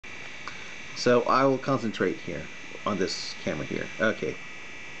So I will concentrate here on this camera here. Okay.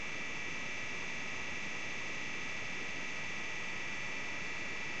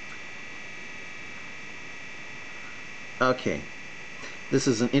 Okay. This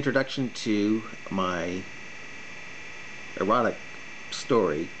is an introduction to my erotic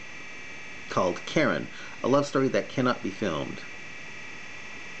story called Karan, a love story that cannot be filmed.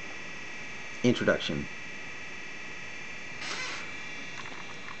 Introduction.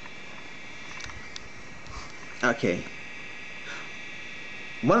 Okay.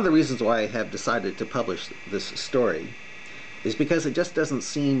 One of the reasons why I have decided to publish this story is because it just doesn't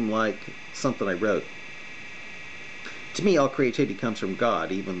seem like something I wrote. To me, all creativity comes from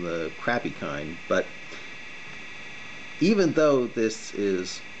God, even the crappy kind, but even though this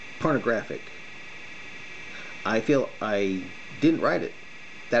is pornographic, I feel I didn't write it,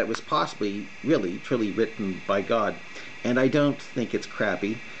 that it was possibly, really, truly written by God, and I don't think it's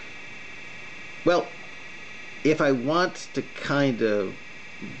crappy. Well, if I want to kind of,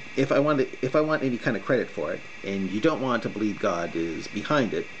 if I want any kind of credit for it, and you don't want to believe God is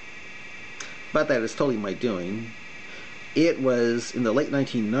behind it, but that is totally my doing. It was in the late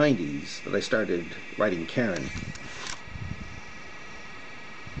 1990s that I started writing Karan.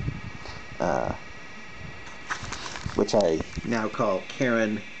 Which I now call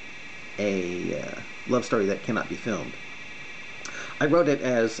Karan, a love story that cannot be filmed. I wrote it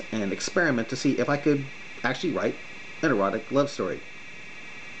as an experiment to see if I could actually write an erotic love story.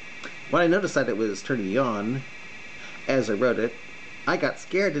 When I noticed that it was turning me on as I wrote it, I got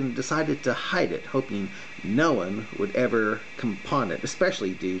scared and decided to hide it, hoping no one would ever come upon it,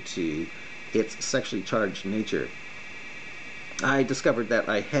 especially due to its sexually charged nature. I discovered that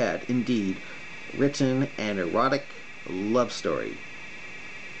I had, indeed, written an erotic love story.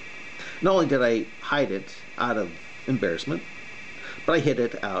 Not only did I hide it out of embarrassment, but I hid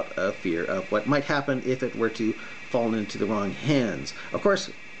it out of fear of what might happen if it were to fall into the wrong hands. Of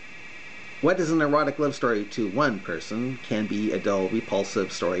course, what is an erotic love story to one person can be a dull,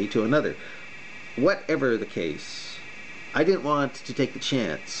 repulsive story to another. Whatever the case, I didn't want to take the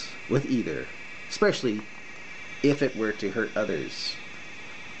chance with either, especially if it were to hurt others.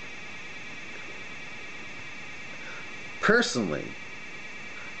 Personally,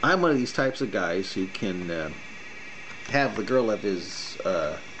 I'm one of these types of guys who can have the girl of his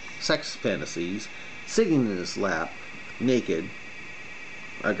sex fantasies sitting in his lap, naked,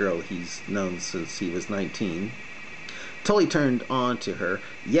 a girl he's known since he was 19, totally turned on to her,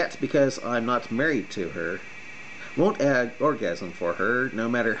 yet because I'm not married to her, won't add orgasm for her no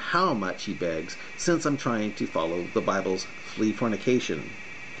matter how much he begs, since I'm trying to follow the Bible's flee fornication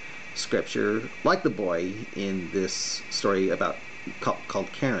scripture, like the boy in this story about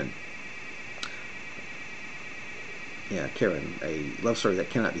called Karan. Yeah, Karan, a love story that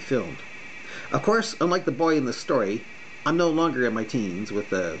cannot be filmed. Of course, unlike the boy in the story, I'm no longer in my teens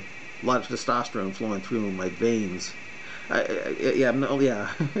with a lot of testosterone flowing through my veins. And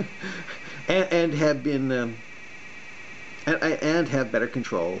have been and have better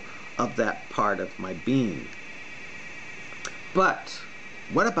control of that part of my being. But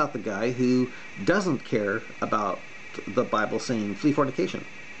what about the guy who doesn't care about the Bible saying flee fornication?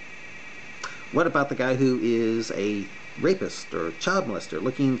 What about the guy who is a rapist or child molester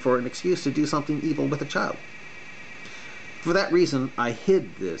looking for an excuse to do something evil with a child? For that reason, I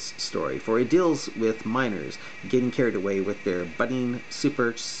hid this story, for it deals with minors getting carried away with their budding,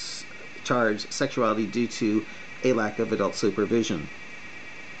 supercharged sexuality due to a lack of adult supervision.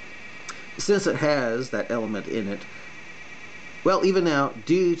 Since it has that element in it, well, even now,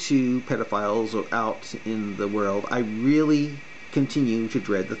 due to pedophiles out in the world, I really continue to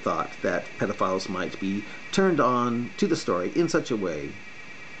dread the thought that pedophiles might be turned on to the story in such a way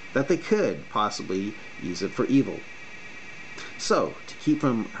that they could possibly use it for evil. So, to keep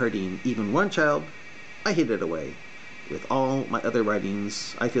from hurting even one child, I hid it away. With all my other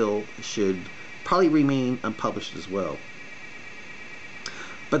writings, I feel should probably remain unpublished as well.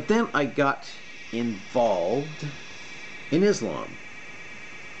 But then I got involved in Islam.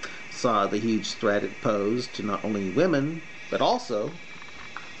 Saw the huge threat it posed to not only women, but also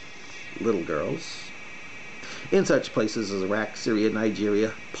little girls. In such places as Iraq, Syria,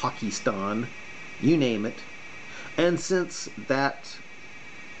 Nigeria, Pakistan, you name it. And since that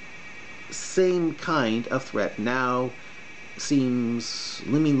same kind of threat now seems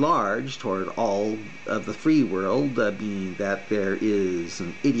looming large toward all of the free world, being that there is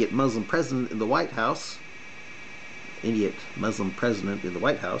an idiot Muslim president in the White House,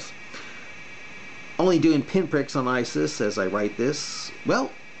 only doing pinpricks on ISIS as I write this,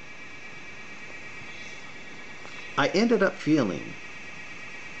 well, I ended up feeling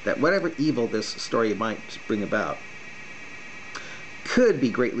that whatever evil this story might bring about could be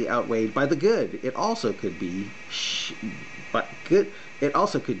greatly outweighed by the good it also could be it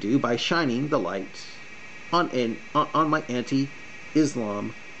also could do by shining the light on my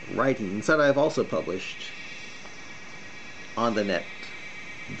anti-Islam writings that I've also published on the net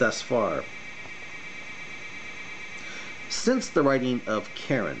thus far. Since the writing of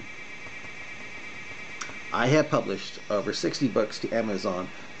Karan, I have published over 60 books to Amazon,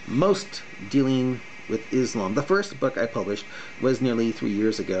 most dealing with Islam. The first book I published was nearly 3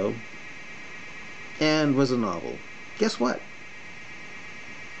 years ago and was a novel. Guess what?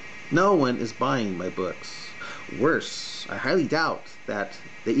 No one is buying my books. Worse, I highly doubt that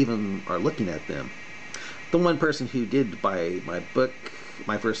they even are looking at them. The one person who did buy my book,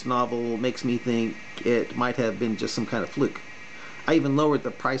 my first novel, makes me think it might have been just some kind of fluke. I even lowered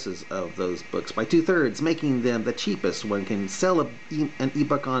the prices of those books by 2/3, making them the cheapest one can sell an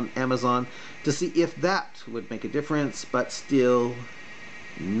ebook on Amazon to see if that would make a difference, but still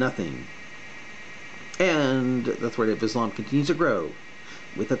nothing. And the threat of Islam continues to grow.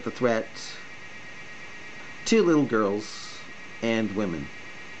 With it the threat to little girls and women.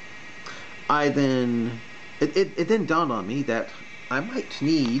 It then dawned on me that I might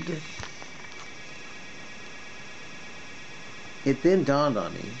need... It then dawned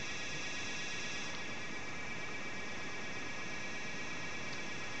on me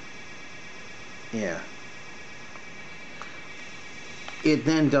It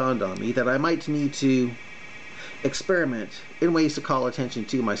then dawned on me that I might need to experiment in ways to call attention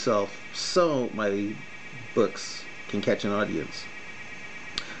to myself so my books can catch an audience.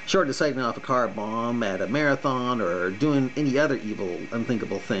 Short of setting off a car bomb at a marathon or doing any other evil,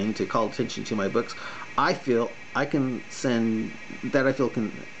 unthinkable thing to call attention to my books, I feel I can send that I feel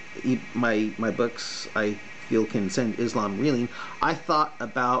can my books I feel can send Islam reeling. I thought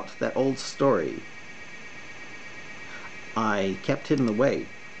about that old story I kept hidden away.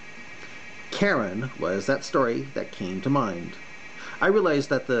 Karan was that story that came to mind. I realized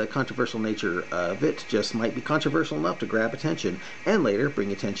that the controversial nature of it just might be controversial enough to grab attention, and later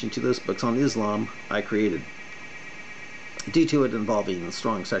bring attention to those books on Islam I created. Due to it involving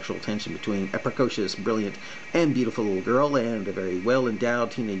strong sexual tension between a precocious, brilliant, and beautiful little girl and a very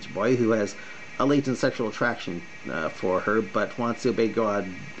well-endowed teenage boy who has a latent sexual attraction for her but wants to obey God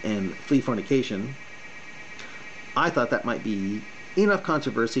and flee fornication, I thought that might be enough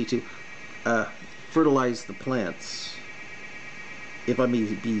controversy to fertilize the plants, if I may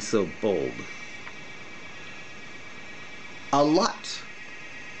be so bold. A lot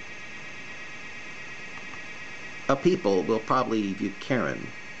of people will probably view Karan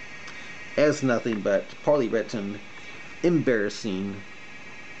as nothing but poorly written, embarrassing,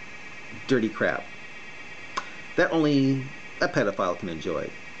 dirty crap that only a pedophile can enjoy.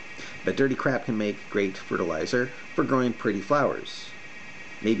 But dirty crap can make great fertilizer for growing pretty flowers.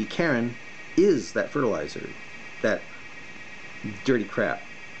 Maybe Karan is that fertilizer, that dirty crap,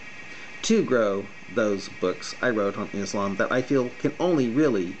 to grow those books I wrote on Islam that I feel can only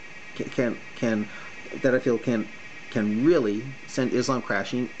really can really send Islam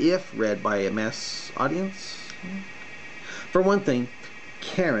crashing if read by a mass audience. For one thing,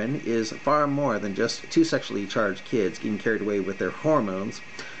 Karan is far more than just two sexually charged kids getting carried away with their hormones.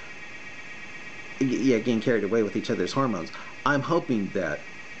 Getting carried away with each other's hormones. I'm hoping that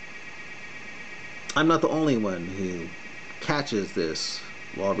I'm not the only one who catches this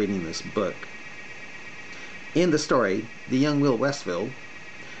while reading this book. In the story, the young Will Westfield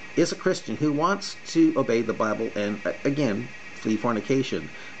is a Christian who wants to obey the Bible and, again, flee fornication.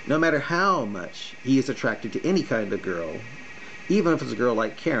 No matter how much he is attracted to any kind of girl, even if it's a girl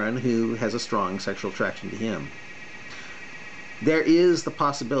like Karan who has a strong sexual attraction to him. There is the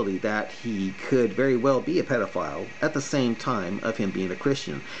possibility that he could very well be a pedophile at the same time of him being a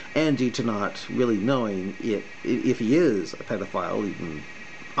Christian. And due to not really knowing if he is a pedophile, even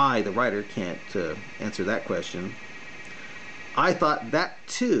I, the writer, can't answer that question, I thought that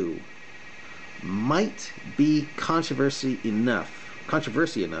too might be controversy enough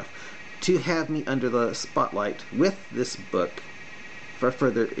to have me under the spotlight with this book for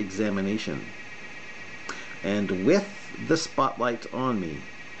further examination. And with the spotlight on me,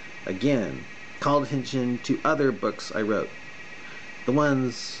 again, called attention to other books I wrote, the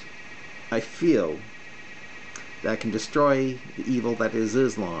ones I feel that can destroy the evil that is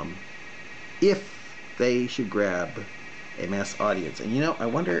Islam, if they should grab a mass audience. And you know, I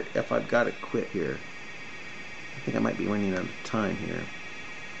wonder if I've got to quit here. I think I might be running out of time here.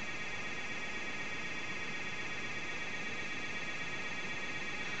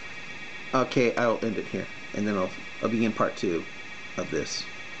 Okay, I'll end it here, and then I'll begin part 2 of this.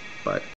 Bye.